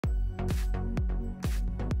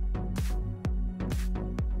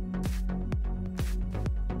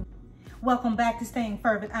Welcome back to Staying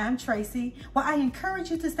Fervent. I'm Tracy. Well, I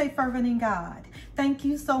encourage you to stay fervent in God. Thank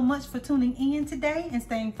you so much for tuning in today and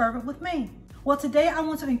staying fervent with me. Well, today I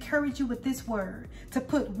want to encourage you with this word, to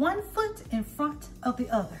put one foot in front of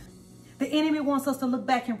the other. The enemy wants us to look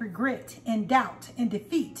back in regret and doubt and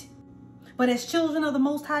defeat. But as children of the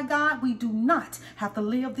Most High God, we do not have to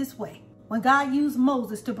live this way. When God used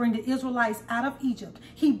Moses to bring the Israelites out of Egypt,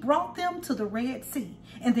 he brought them to the Red Sea,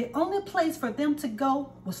 and the only place for them to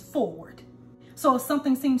go was forward. So if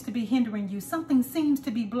something seems to be hindering you, something seems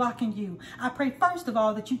to be blocking you, I pray first of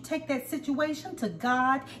all that you take that situation to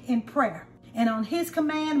God in prayer, and on his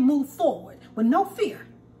command, move forward with no fear.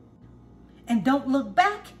 And don't look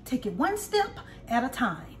back, take it one step at a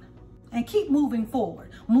time, and keep moving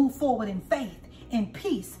forward. Move forward in faith, in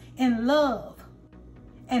peace, in love,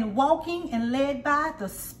 and walking and led by the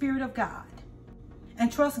Spirit of God. And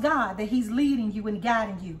trust God that he's leading you and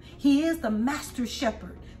guiding you. He is the master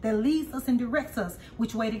shepherd that leads us and directs us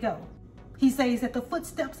which way to go. He says that the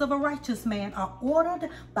footsteps of a righteous man are ordered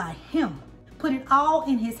by him. Put it all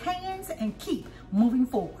in his hands and keep moving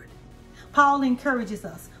forward. Paul encourages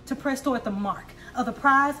us to press toward the mark of the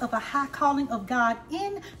prize of a high calling of God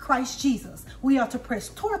in Christ Jesus. We are to press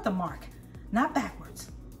toward the mark, not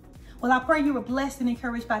backwards. Well, I pray you were blessed and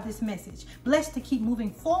encouraged by this message. Blessed to keep moving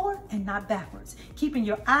forward and not backwards. Keeping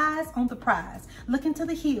your eyes on the prize. Looking to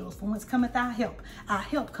the hills from whence cometh our help. Our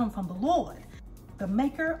help come from the Lord, the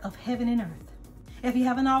maker of heaven and earth. If you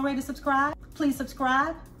haven't already subscribed, please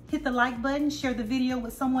subscribe. Hit the like button. Share the video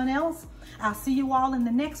with someone else. I'll see you all in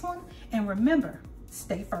the next one. And remember,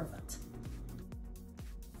 stay fervent.